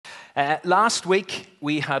Last week,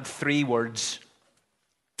 we had 3 words.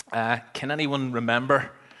 Can anyone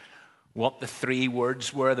remember what the 3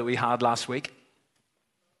 words were that we had last week?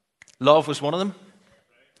 Love was one of them.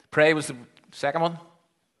 Pray was the second one.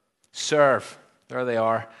 Serve. There they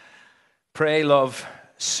are. Pray, love,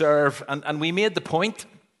 serve. And we made the point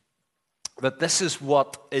that this is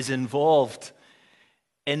what is involved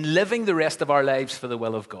in living the rest of our lives for the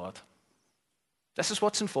will of God. This is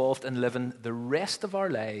what's involved in living the rest of our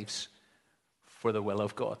lives for the will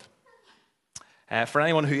of God. For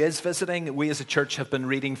anyone who is visiting, we as a church have been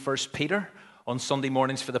reading 1 Peter on Sunday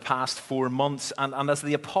mornings for the past 4 months. And as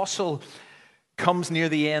the apostle comes near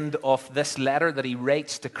the end of this letter that he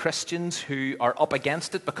writes to Christians who are up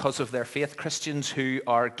against it because of their faith, Christians who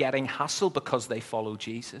are getting hassled because they follow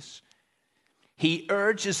Jesus, he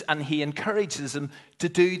urges and he encourages them to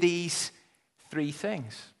do these 3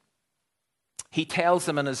 things. He tells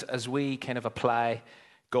them, and as we kind of apply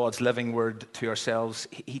God's living word to ourselves,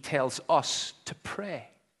 he tells us to pray.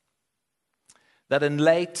 That in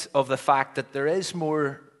light of the fact that there is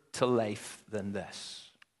more to life than this,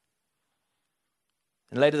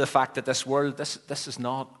 in light of the fact that this world, this is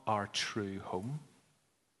not our true home,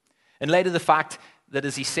 in light of the fact that,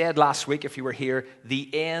 as he said last week, if you were here, the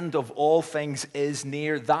end of all things is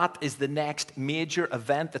near. That is the next major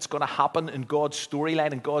event that's going to happen in God's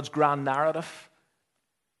storyline, in God's grand narrative.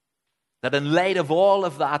 That in light of all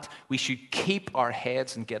of that, we should keep our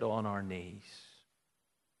heads and get on our knees.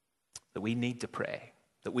 That we need to pray.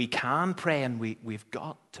 That we can pray, and we've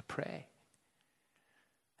got to pray.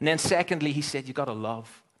 And then secondly, he said, you've got to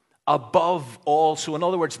love. Above all. So in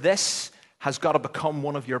other words, this has got to become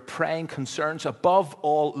one of your praying concerns. Above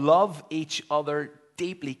all, love each other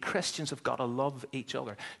deeply. Christians have got to love each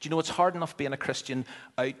other. Do you know it's hard enough being a Christian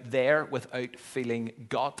out there without feeling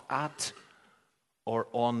got at or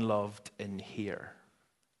unloved in here?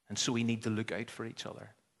 And so we need to look out for each other.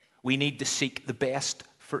 We need to seek the best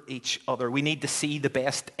for each other. We need to see the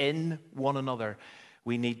best in one another.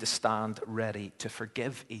 We need to stand ready to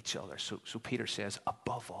forgive each other. So Peter says,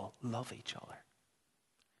 above all, love each other.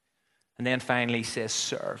 And then finally he says,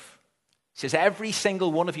 serve. He says, every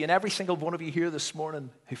single one of you, and every single one of you here this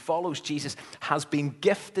morning who follows Jesus has been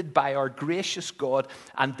gifted by our gracious God,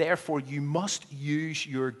 and therefore you must use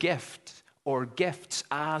your gift or gifts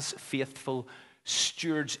as faithful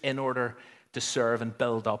stewards in order to serve and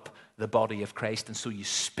build up the body of Christ. And so you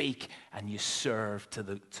speak and you serve to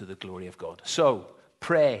the glory of God. So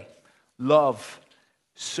pray, love,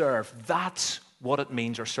 serve. That's what it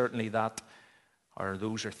means, or certainly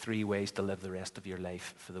those are 3 ways to live the rest of your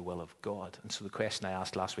life for the will of God. And so the question I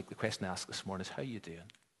asked last week, the question I asked this morning is, how are you doing?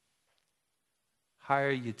 How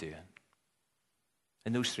are you doing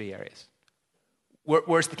in those 3 areas?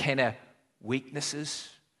 Where's the kind of weaknesses?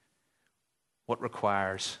 What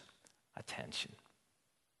requires attention?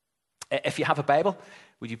 If you have a Bible,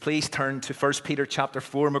 would you please turn to 1 Peter chapter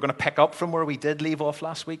 4, and we're going to pick up from where we did leave off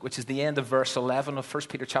last week, which is the end of verse 11 of 1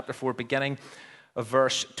 Peter chapter 4, beginning of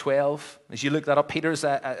verse 12. As you look that up, Peter, as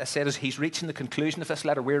I said, he's reaching the conclusion of this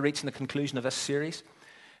letter. We're reaching the conclusion of this series.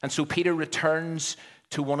 And so Peter returns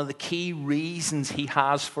to one of the key reasons he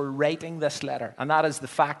has for writing this letter, and that is the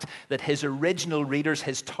fact that his original readers,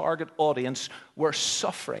 his target audience, were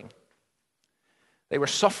suffering. They were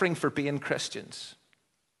suffering for being Christians.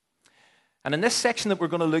 And in this section that we're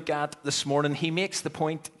going to look at this morning, he makes the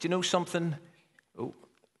point, do you know something?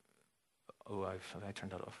 I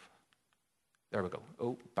turned that off. There we go.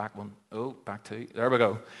 Oh, back 1. Oh, back 2. There we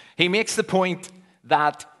go. He makes the point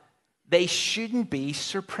that they shouldn't be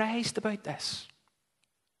surprised about this.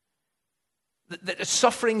 The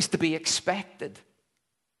suffering's to be expected.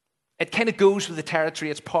 It kind of goes with the territory.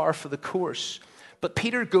 It's par for the course. But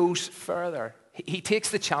Peter goes further. He takes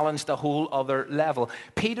the challenge to a whole other level.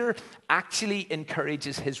 Peter actually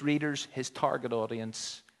encourages his readers, his target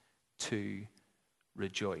audience, to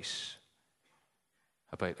rejoice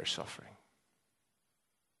about their suffering.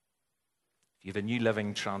 If you have a New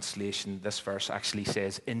Living Translation, this verse actually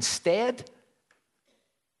says, instead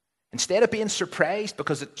of being surprised,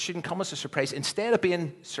 because it shouldn't come as a surprise, instead of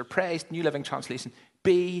being surprised, New Living Translation,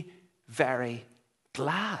 be very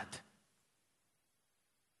glad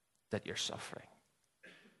that you're suffering.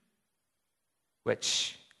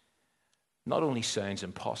 Which not only sounds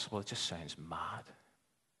impossible, it just sounds mad.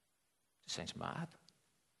 It just sounds mad.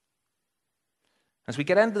 As we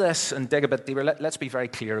get into this and dig a bit deeper, let's be very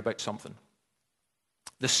clear about something.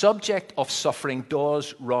 The subject of suffering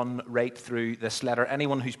does run right through this letter.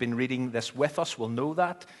 Anyone who's been reading this with us will know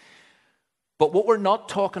that. But what we're not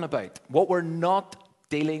talking about, what we're not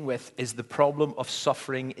dealing with, is the problem of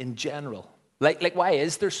suffering in general. Like why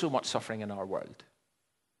is there so much suffering in our world?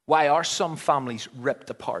 Why are some families ripped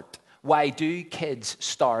apart? Why do kids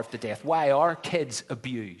starve to death? Why are kids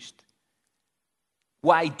abused?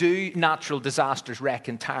 Why do natural disasters wreck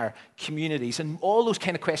entire communities? And all those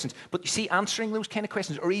kind of questions. But you see, answering those kind of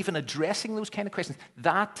questions or even addressing those kind of questions,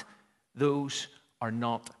 those are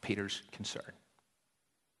not Peter's concern.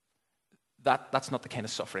 That's not the kind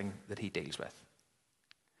of suffering that he deals with.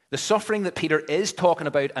 The suffering that Peter is talking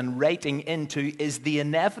about and writing into is the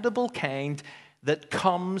inevitable kind that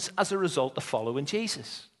comes as a result of following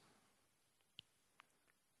Jesus,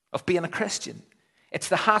 of being a Christian. It's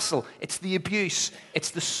the hassle, it's the abuse, it's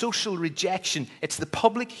the social rejection, it's the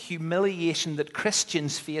public humiliation that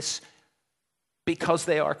Christians face because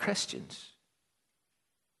they are Christians,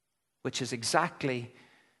 which is exactly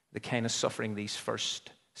the kind of suffering these first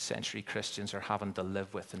century Christians are having to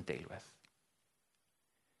live with and deal with.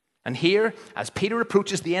 And here, as Peter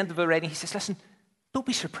approaches the end of the writing, he says, listen, don't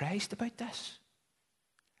be surprised about this.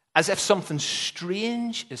 As if something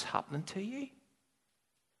strange is happening to you.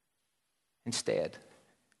 Instead,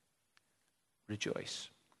 rejoice.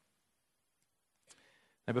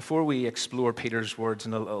 Now, before we explore Peter's words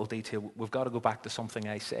in a little detail, we've got to go back to something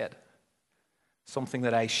I said. Something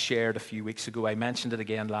that I shared a few weeks ago. I mentioned it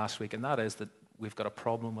again last week, and that is that we've got a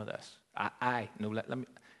problem with this. Let me,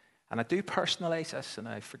 and I do personalize this,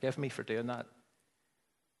 and forgive me for doing that.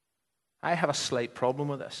 I have a slight problem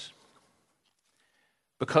with this.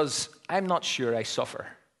 Because I'm not sure I suffer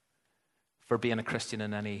for being a Christian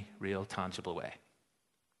in any real, tangible way.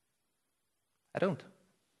 I don't.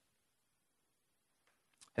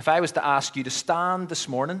 If I was to ask you to stand this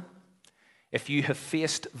morning, if you have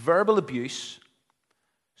faced verbal abuse,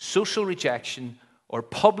 social rejection, or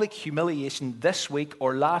public humiliation this week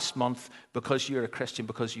or last month because you're a Christian,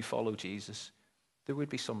 because you follow Jesus, there would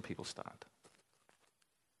be some people stand.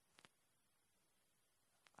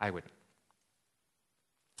 I wouldn't.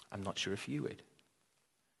 I'm not sure if you would.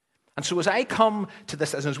 And so as we come to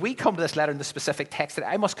this letter in the specific text,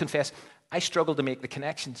 I must confess, I struggle to make the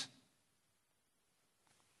connections.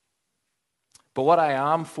 But what I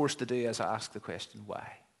am forced to do is ask the question,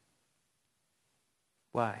 why?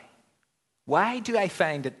 Why? Why do I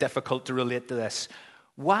find it difficult to relate to this?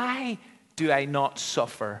 Why do I not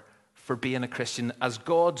suffer for being a Christian as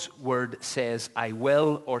God's word says I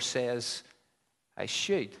will or says I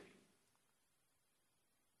should?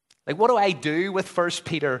 Like, what do I do with 1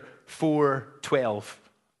 Peter 4:12?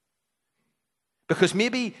 Because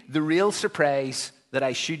maybe the real surprise that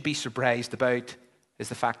I should be surprised about is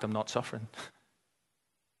the fact I'm not suffering.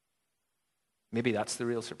 Maybe that's the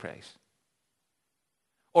real surprise.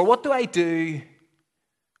 Or what do I do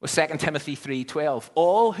with 2 Timothy 3:12?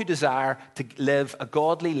 All who desire to live a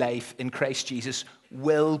godly life in Christ Jesus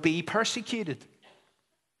will be persecuted.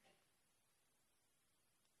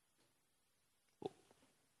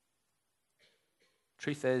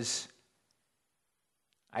 Truth is,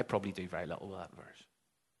 I probably do very little with that verse.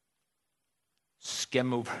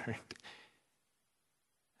 Skim over it.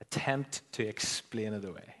 Attempt to explain it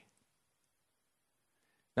away.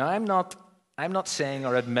 Now, I'm not saying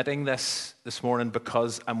or admitting this morning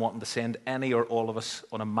because I'm wanting to send any or all of us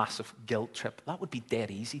on a massive guilt trip. That would be dead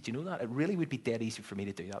easy. Do you know that? It really would be dead easy for me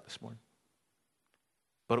to do that this morning.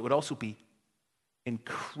 But it would also be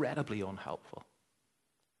incredibly unhelpful.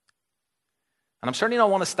 And I'm certainly not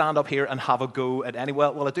want to stand up here and have a go at any...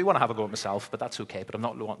 Well, I do want to have a go at myself, but that's okay. But I'm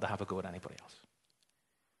not wanting to have a go at anybody else.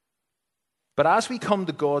 But as we come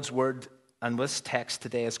to God's word and this text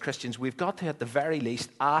today as Christians, we've got to, at the very least,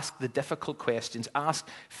 ask the difficult questions,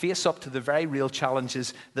 face up to the very real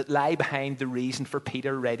challenges that lie behind the reason for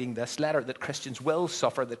Peter writing this letter, that Christians will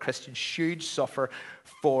suffer, that Christians should suffer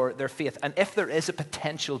for their faith. And if there is a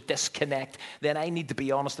potential disconnect, then I need to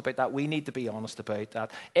be honest about that. We need to be honest about that.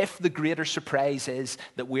 If the greater surprise is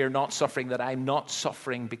that we're not suffering, that I'm not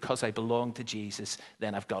suffering because I belong to Jesus,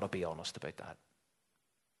 then I've got to be honest about that.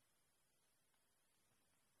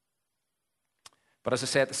 But as I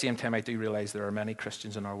say, at the same time, I do realize there are many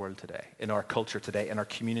Christians in our world today, in our culture today, in our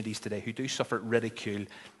communities today, who do suffer ridicule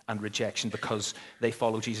and rejection because they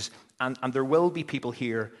follow Jesus. And there will be people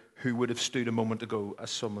here who would have stood a moment ago,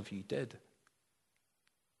 as some of you did.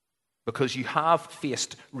 Because you have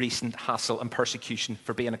faced recent hassle and persecution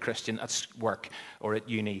for being a Christian at work or at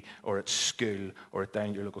uni or at school or at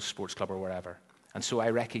down your local sports club or wherever. And so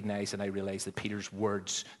I recognize and I realize that Peter's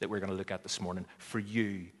words that we're going to look at this morning, for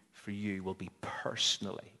you will be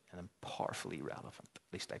personally and powerfully relevant.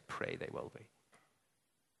 At least I pray they will be.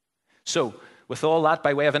 So, with all that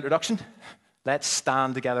by way of introduction, let's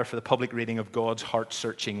stand together for the public reading of God's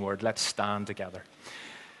heart-searching word. Let's stand together.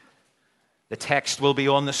 The text will be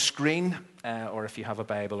on the screen, or if you have a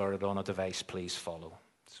Bible or it on a device, please follow.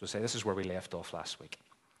 So this is where we left off last week.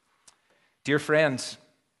 Dear friends,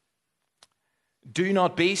 do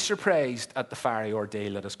not be surprised at the fiery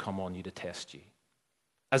ordeal that has come on you to test you,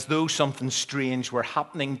 as though something strange were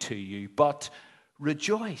happening to you, but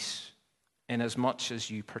rejoice inasmuch as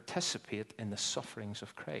you participate in the sufferings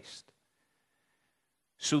of Christ,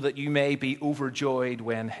 so that you may be overjoyed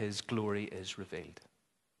when his glory is revealed.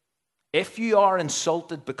 If you are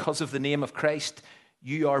insulted because of the name of Christ,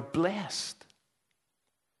 you are blessed,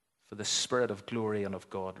 for the Spirit of glory and of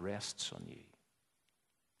God rests on you.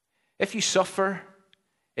 If you suffer,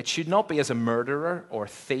 it should not be as a murderer or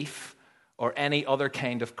thief or any other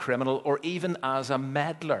kind of criminal or even as a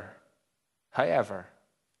meddler. However,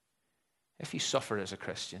 if you suffer as a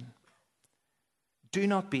Christian, do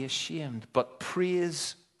not be ashamed, but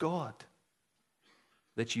praise God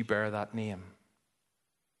that you bear that name.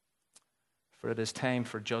 For it is time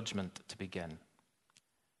for judgment to begin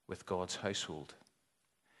with God's household.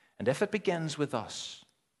 And if it begins with us,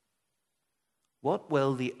 what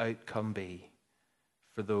will the outcome be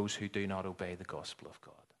for those who do not obey the gospel of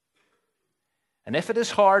God? And if it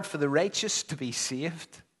is hard for the righteous to be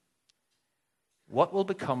saved, what will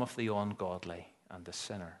become of the ungodly and the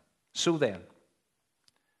sinner? So then,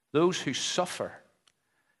 those who suffer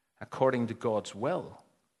according to God's will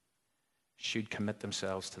should commit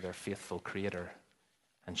themselves to their faithful Creator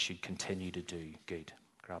and should continue to do good.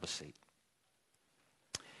 Grab a seat.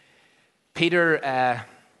 Peter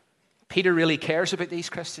really cares about these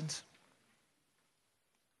Christians.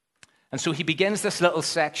 And so he begins this little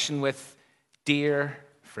section with, dear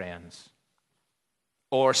friends,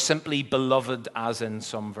 or simply beloved, as in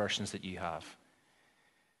some versions that you have.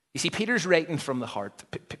 You see, Peter's writing from the heart.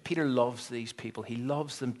 Peter loves these people. He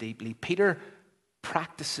loves them deeply. Peter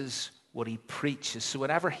practices what he preaches. So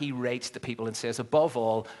whenever he writes to people and says, above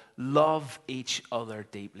all, love each other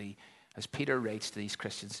deeply, as Peter writes to these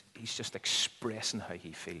Christians, he's just expressing how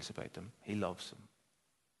he feels about them. He loves them.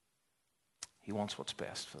 He wants what's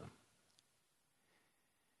best for them.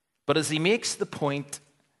 But as he makes the point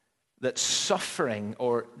that suffering,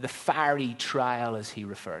 or the fiery trial as he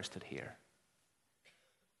refers to it here,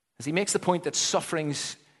 as he makes the point that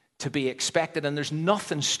suffering's to be expected and there's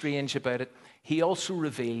nothing strange about it, he also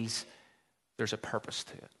reveals there's a purpose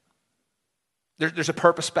to it. There's a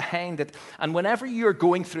purpose behind it. And whenever you're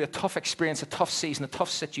going through a tough experience, a tough season, a tough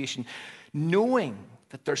situation, knowing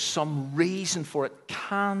that there's some reason for it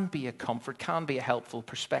can be a comfort, can be a helpful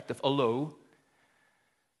perspective, although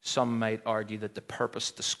some might argue that the purpose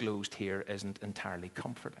disclosed here isn't entirely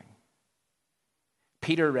comforting.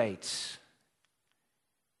 Peter writes,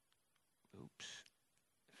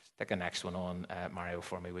 stick a next one on, Mario,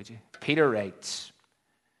 for me, would you? Peter writes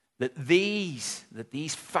that these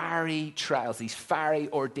fiery trials, these fiery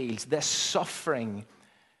ordeals, this suffering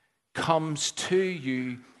comes to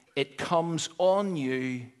you, it comes on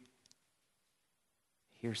you.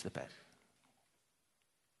 Here's the bit.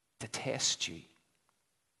 To test you.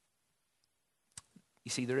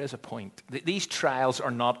 You see, there is a point. These trials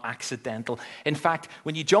are not accidental. In fact,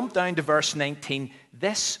 when you jump down to verse 19,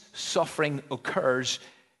 this suffering occurs,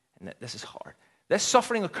 and this is hard, this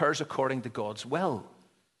suffering occurs according to God's will.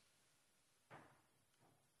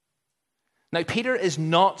 Now, Peter is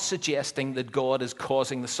not suggesting that God is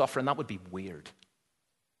causing the suffering. That would be weird.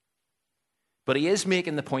 But he is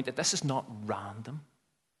making the point that this is not random.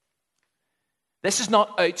 This is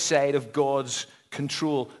not outside of God's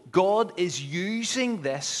control. God is using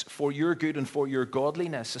this for your good and for your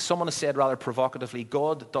godliness. As someone has said rather provocatively,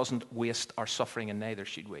 God doesn't waste our suffering, and neither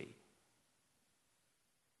should we.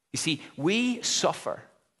 You see, we suffer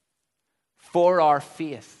for our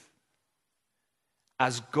faith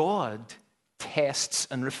as God tests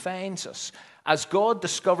and refines us. As God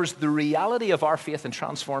discovers the reality of our faith and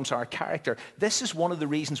transforms our character, this is one of the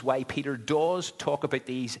reasons why Peter does talk about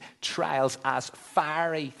these trials as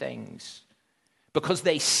fiery things. Because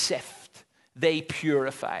they sift, they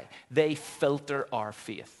purify, they filter our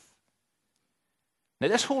faith. Now,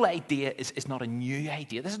 this whole idea is not a new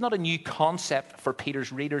idea. This is not a new concept for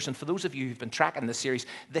Peter's readers. And for those of you who've been tracking this series,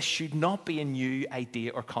 this should not be a new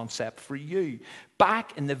idea or concept for you.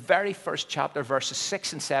 Back in the very first chapter, verses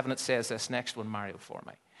 6 and 7, it says this. Next one, Mario, for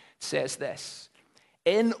me. It says this.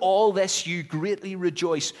 In all this you greatly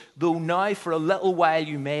rejoice, though now for a little while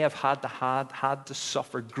you may have had to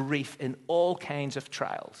suffer grief in all kinds of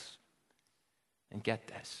trials. And get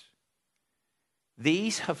this.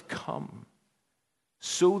 These have come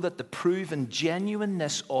so that the proven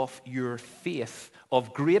genuineness of your faith,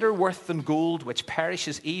 of greater worth than gold, which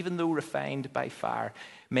perishes even though refined by fire,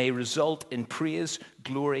 may result in praise,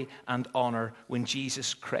 glory, and honor when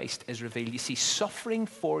Jesus Christ is revealed. You see, suffering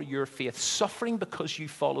for your faith, suffering because you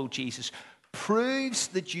follow Jesus, proves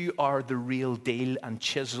that you are the real deal and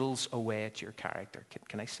chisels away at your character.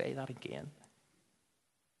 Can I say that again?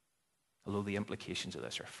 Although the implications of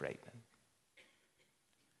this are frightening.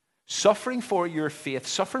 Suffering for your faith,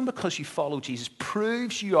 suffering because you follow Jesus,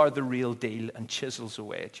 proves you are the real deal and chisels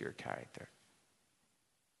away at your character.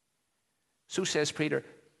 So says Peter,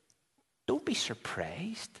 don't be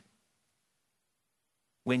surprised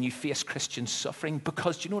when you face Christian suffering,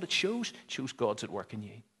 because do you know what it shows? It shows God's at work in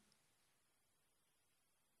you.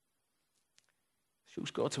 It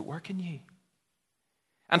shows God's at work in you.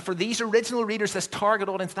 And for these original readers, this target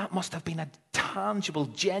audience, that must have been a tangible,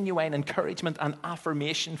 genuine encouragement and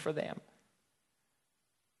affirmation for them.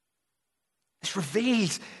 This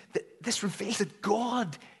reveals that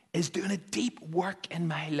God is doing a deep work in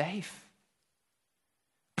my life,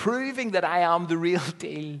 proving that I am the real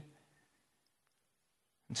deal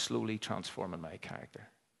and slowly transforming my character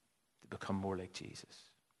to become more like Jesus.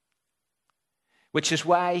 Which is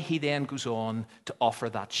why he then goes on to offer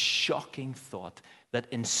that shocking thought that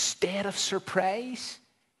instead of surprise,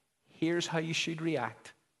 here's how you should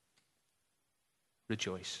react.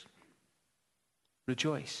 Rejoice.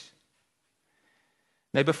 Rejoice.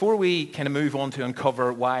 Now, before we kind of move on to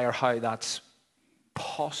uncover why or how that's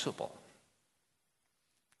possible,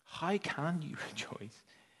 how can you rejoice?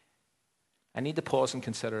 I need to pause and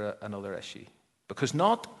consider another issue. Because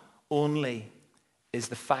not only is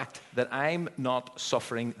the fact that I'm not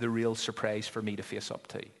suffering the real surprise for me to face up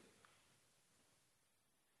to,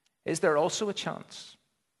 is there also a chance,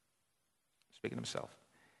 speaking of himself,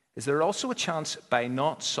 is there also a chance by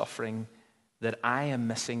not suffering that I am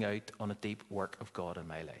missing out on a deep work of God in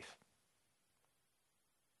my life?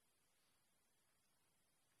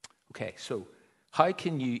 Okay, so how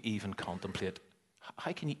can you even contemplate,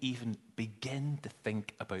 how can you even begin to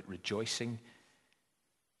think about rejoicing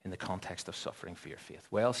in the context of suffering for your faith?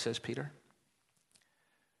 Well, says Peter,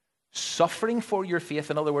 suffering for your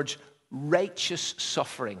faith, in other words, righteous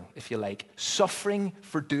suffering, if you like, suffering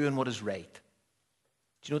for doing what is right.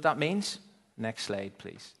 Do you know what that means? Next slide,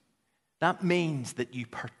 please. That means that you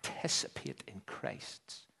participate in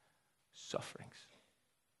Christ's sufferings,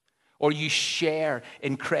 or you share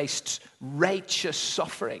in Christ's righteous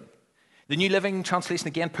suffering. The New Living Translation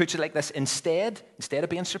again puts it like this: instead of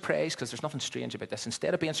being surprised, because there's nothing strange about this,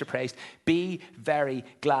 instead of being surprised, be very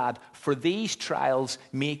glad, for these trials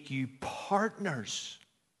make you partners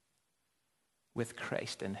with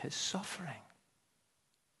Christ in his suffering.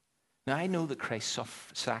 Now, I know that Christ's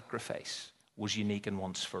sacrifice was unique and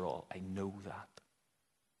once for all. I know that.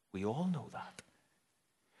 We all know that.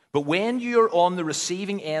 But when you're on the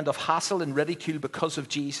receiving end of hassle and ridicule because of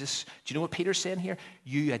Jesus, do you know what Peter's saying here?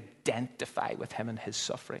 You identify with him in his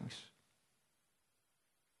sufferings.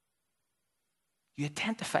 You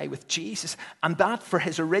identify with Jesus. And that, for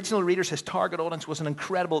his original readers, his target audience, was an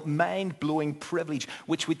incredible, mind-blowing privilege,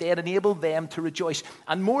 which would then enable them to rejoice.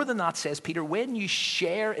 And more than that, says Peter, when you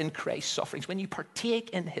share in Christ's sufferings, when you partake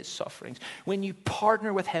in his sufferings, when you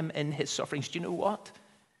partner with him in his sufferings, do you know what?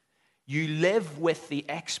 You live with the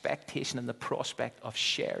expectation and the prospect of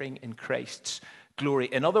sharing in Christ's glory.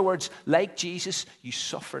 In other words, like Jesus, you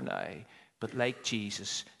suffer now, but like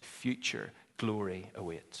Jesus, future glory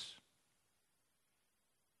awaits.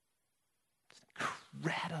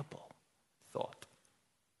 Incredible thought.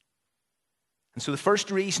 And so the first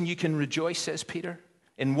reason you can rejoice, says Peter,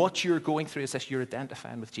 in what you're going through is this: you're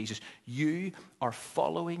identifying with Jesus. You are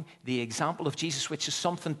following the example of Jesus, which is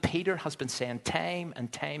something Peter has been saying time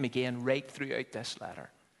and time again right throughout this letter.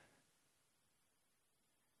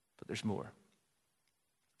 But there's more.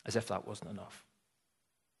 As if that wasn't enough.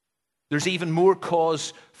 There's even more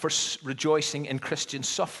cause for rejoicing in Christian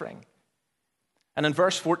suffering. And in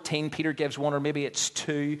verse 14, Peter gives one, or maybe it's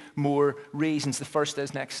two more reasons. The first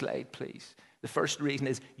is, next slide, please. The first reason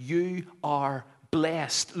is you are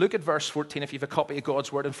blessed. Look at verse 14 if you have a copy of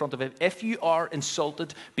God's word in front of it. If you are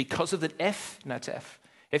insulted because of the,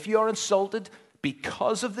 if you are insulted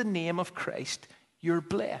because of the name of Christ, you're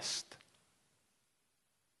blessed.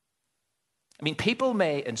 I mean, people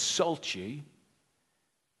may insult you,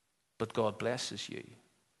 but God blesses you.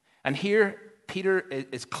 And here, Peter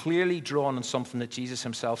is clearly drawn on something that Jesus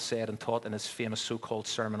himself said and taught in his famous so-called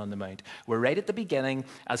Sermon on the Mount. We're right at the beginning,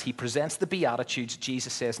 as he presents the Beatitudes,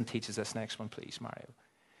 Jesus says and teaches this. Next one, please, Mario.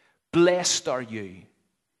 Blessed are you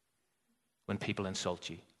when people insult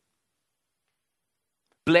you.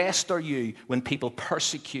 Blessed are you when people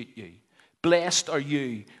persecute you. Blessed are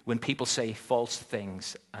you when people say false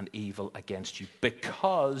things and evil against you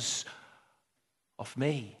because of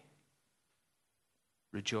me.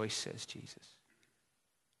 Rejoice, says Jesus.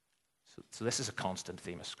 So this is a constant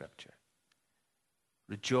theme of Scripture.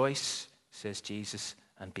 Rejoice, says Jesus,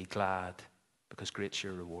 and be glad, because great's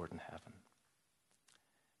your reward in heaven.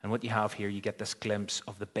 And what you have here, you get this glimpse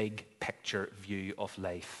of the big picture view of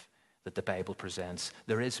life that the Bible presents.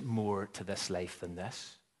 There is more to this life than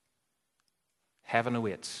this. Heaven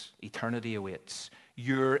awaits. Eternity awaits.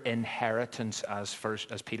 Your inheritance, as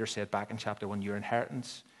Peter said back in chapter 1, your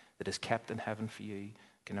inheritance that is kept in heaven for you,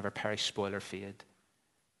 can never perish, spoil, or fade.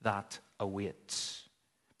 That awaits.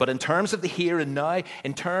 But in terms of the here and now,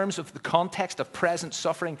 in terms of the context of present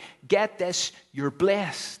suffering, get this, you're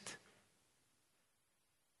blessed.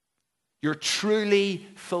 You're truly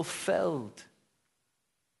fulfilled.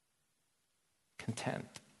 Content.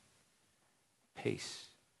 Peace.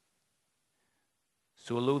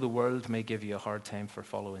 So although the world may give you a hard time for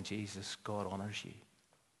following Jesus, God honors you.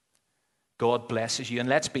 God blesses you. And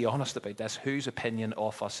let's be honest about this. Whose opinion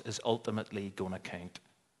of us is ultimately going to count?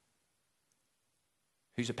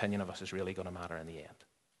 Whose opinion of us is really going to matter in the end?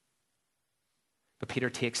 But Peter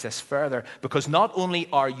takes this further, because not only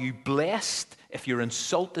are you blessed if you're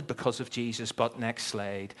insulted because of Jesus, but next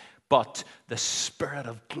slide, but the Spirit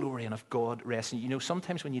of glory and of God rests in you. You know,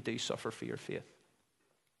 sometimes when you do suffer for your faith,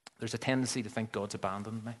 there's a tendency to think God's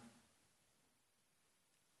abandoned me.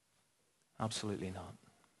 Absolutely not.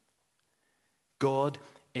 God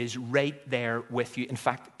is right there with you. In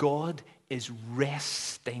fact, God is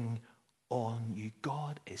resting on you.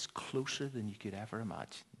 God is closer than you could ever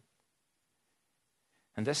imagine.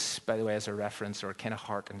 And this, by the way, is a reference, or it kind of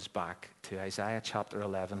harkens back to Isaiah chapter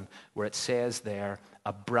 11, where it says there,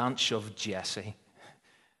 a branch of Jesse.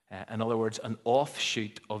 In other words, an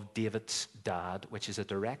offshoot of David's dad, which is a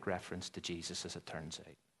direct reference to Jesus, as it turns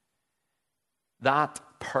out. That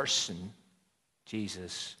person,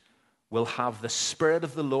 Jesus, will have the Spirit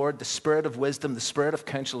of the Lord, the Spirit of wisdom, the Spirit of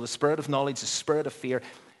counsel, the Spirit of knowledge, the Spirit of fear.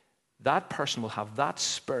 That person will have that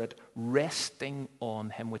Spirit resting on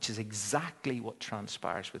him, which is exactly what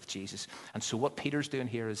transpires with Jesus. And so what Peter's doing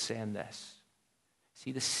here is saying this.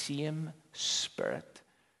 See, the same Spirit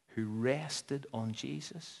who rested on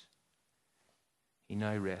Jesus, he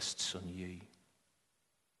now rests on you.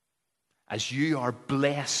 As you are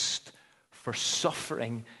blessed for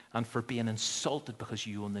suffering and for being insulted because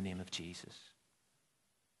you own the name of Jesus.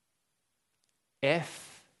 If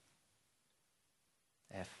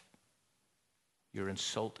you're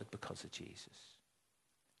insulted because of Jesus,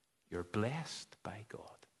 you're blessed by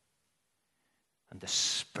God. And the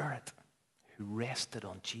Spirit who rested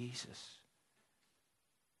on Jesus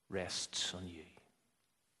rests on you.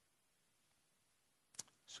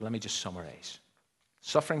 So let me just summarize.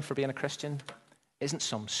 Suffering for being a Christian isn't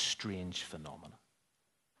some strange phenomenon.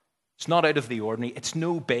 It's not out of the ordinary. It's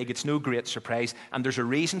no great surprise. And there's a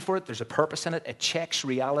reason for it. There's a purpose in it. It checks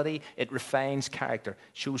reality. It refines character. It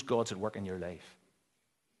shows God's at work in your life.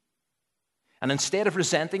 And instead of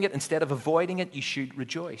resenting it, instead of avoiding it, you should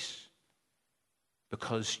rejoice.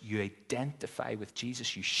 Because you identify with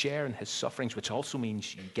Jesus. You share in his sufferings, which also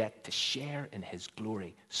means you get to share in his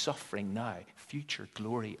glory. Suffering now, future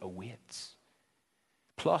glory awaits.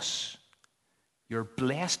 Plus, you're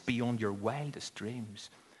blessed beyond your wildest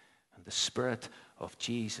dreams. And the Spirit of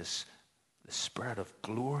Jesus, the Spirit of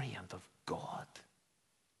glory and of God,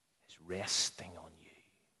 is resting on you.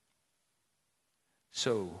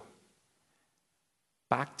 So,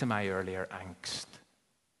 back to my earlier angst.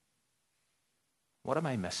 What am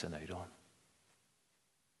I missing out on?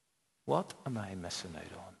 What am I missing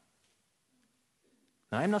out on?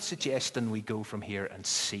 Now, I'm not suggesting we go from here and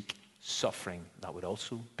seek suffering. That would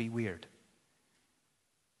also be weird.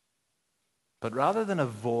 But rather than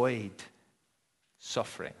avoid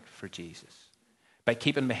suffering for Jesus by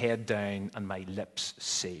keeping my head down and my lips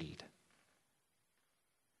sealed,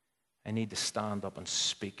 I need to stand up and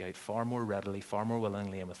speak out far more readily, far more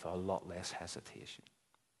willingly, and with a lot less hesitation.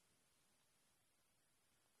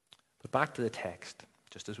 But back to the text,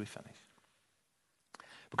 just as we finish.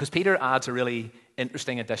 Because Peter adds a really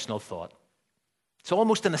interesting additional thought. It's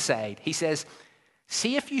almost an aside. He says,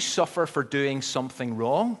 see if you suffer for doing something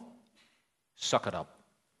wrong, suck it up.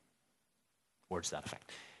 Words to that effect.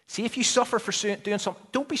 See if you suffer for doing something,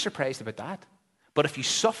 don't be surprised about that. But if you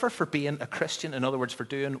suffer for being a Christian, in other words, for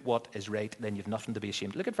doing what is right, then you've nothing to be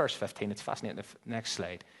ashamed. Look at verse 15. It's fascinating. The next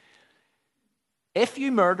slide. If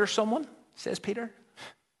you murder someone, says Peter,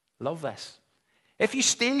 love this. If you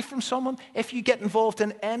steal from someone, if you get involved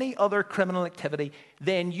in any other criminal activity,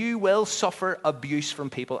 then you will suffer abuse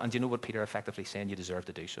from people. And do you know what Peter effectively saying? You deserve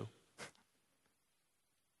to do so.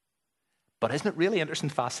 But isn't it really interesting,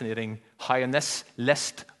 fascinating, how in this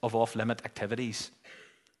list of off-limit activities,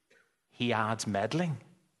 he adds meddling?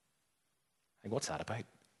 Like, what's that about?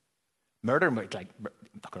 Murder, like,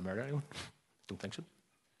 I'm not going to murder anyone. Don't think so.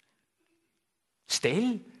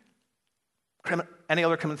 Steal? Any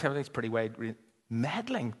other criminal activity is pretty wide.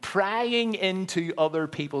 Meddling, prying into other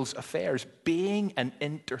people's affairs, being an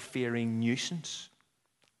interfering nuisance.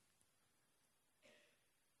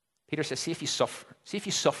 Peter says, see if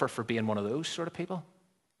you suffer for being one of those sort of people,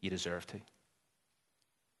 you deserve to.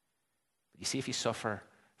 But you see, if you suffer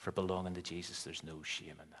for belonging to Jesus, there's no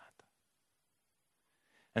shame in that.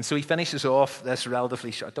 And so he finishes off this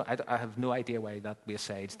relatively short, I have no idea why that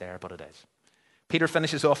aside's there, but it is. Peter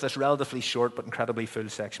finishes off this relatively short but incredibly full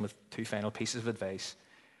section with two final pieces of advice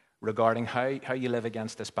regarding how you live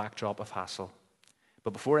against this backdrop of hassle.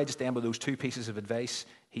 But before I just end with those two pieces of advice,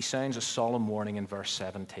 he sounds a solemn warning in verse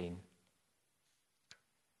 17.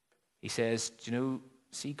 He says, do you know,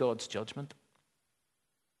 see God's judgment?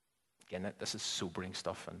 Again, this is sobering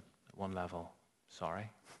stuff, and at one level, sorry.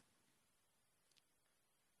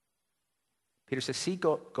 Peter says, see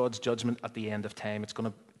God's judgment at the end of time. It's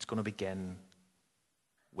going to begin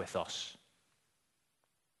with us.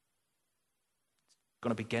 It's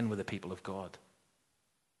going to begin with the people of God.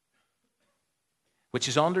 Which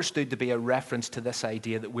is understood to be a reference to this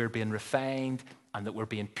idea that we're being refined and that we're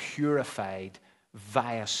being purified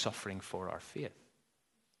via suffering for our faith.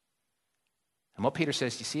 And what Peter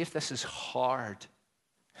says, you see, if this is hard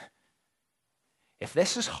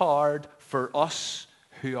for us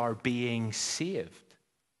who are being saved,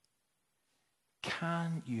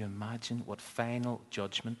 can you imagine what final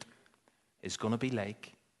judgment is going to be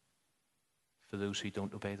like for those who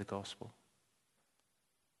don't obey the gospel?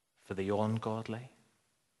 For the ungodly?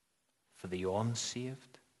 For the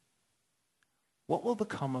unsaved? What will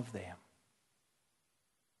become of them?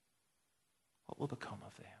 What will become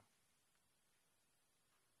of them?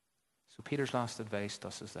 So Peter's last advice to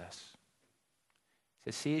us is this.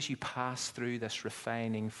 He says, see, as you pass through this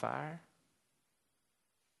refining fire,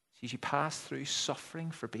 see, as you pass through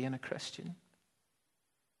suffering for being a Christian,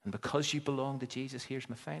 and because you belong to Jesus, here's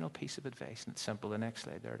my final piece of advice, and it's simple. The next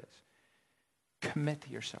slide, there it is. Commit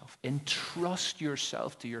yourself. Entrust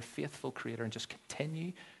yourself to your faithful Creator and just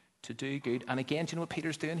continue to do good. And again, do you know what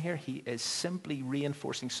Peter's doing here? He is simply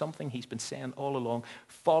reinforcing something he's been saying all along.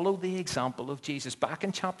 Follow the example of Jesus. Back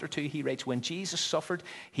in chapter 2, he writes, when Jesus suffered,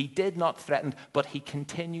 he did not threaten, but he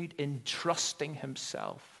continued entrusting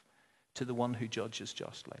himself to the one who judges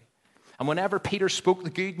justly. And whenever Peter spoke the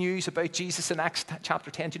good news about Jesus in Acts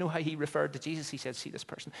chapter 10, do you know how he referred to Jesus? He said, see,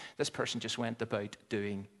 this person just went about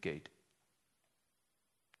doing good.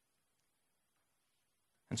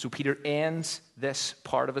 And so Peter ends this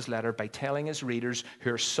part of his letter by telling his readers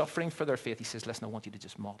who are suffering for their faith, he says, listen, I want you to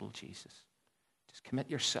just model Jesus. Just commit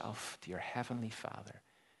yourself to your heavenly Father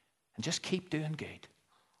and just keep doing good.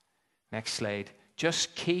 Next slide.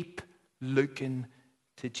 Just keep looking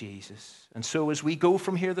to Jesus. And so as we go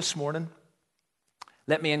from here this morning,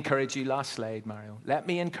 let me encourage you, last slide, Mario, let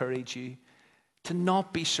me encourage you to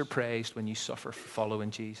not be surprised when you suffer for following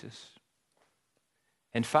Jesus.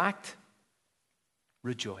 In fact,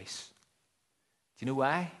 rejoice. Do you know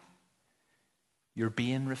why? You're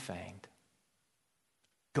being refined.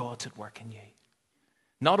 God's at work in you.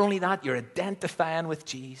 Not only that, you're identifying with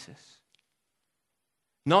Jesus.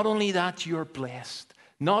 Not only that, you're blessed.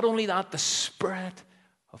 Not only that, the Spirit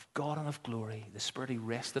of God and of glory, the Spirit who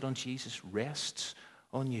rested on Jesus, rests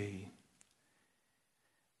on you.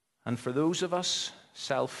 And for those of us,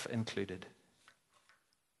 self included,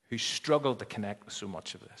 who struggle to connect with so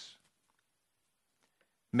much of this,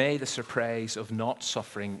 may the surprise of not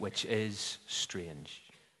suffering, which is strange,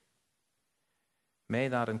 may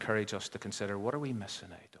that encourage us to consider, what are we missing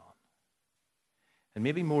out on? And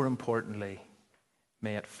maybe more importantly,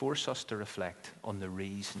 may it force us to reflect on the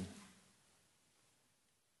reason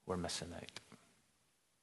we're missing out.